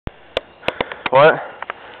What?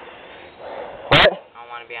 What? I don't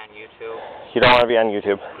want to be on YouTube. You don't want to be on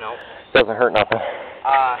YouTube? Nope. Doesn't hurt nothing.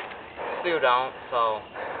 Still don't, so...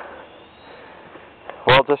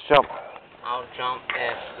 Well, just jump. I'll jump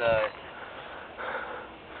if the...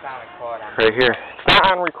 It's on record. Right here. It's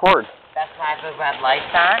not on record. That's why the red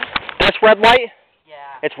light's on? This red light?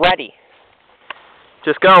 Yeah. It's ready.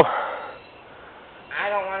 Just go. I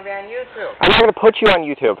don't want to be on YouTube. I'm not going to put you on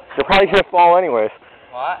YouTube. You're probably going to fall anyways.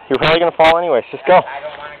 What? You're probably going to fall anyways. Just go. I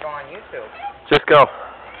don't want to go on YouTube. Just go.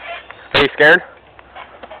 Are you scared?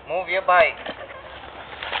 Move your bike.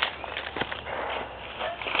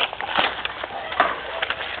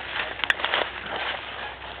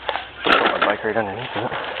 Put my bike right underneath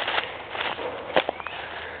it.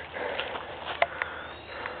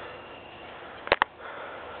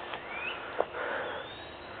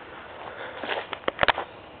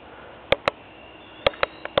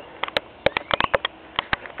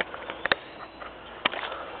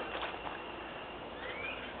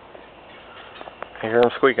 I hear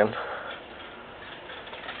him squeaking.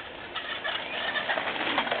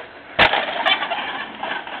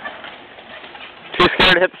 Too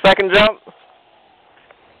scared to hit the second jump?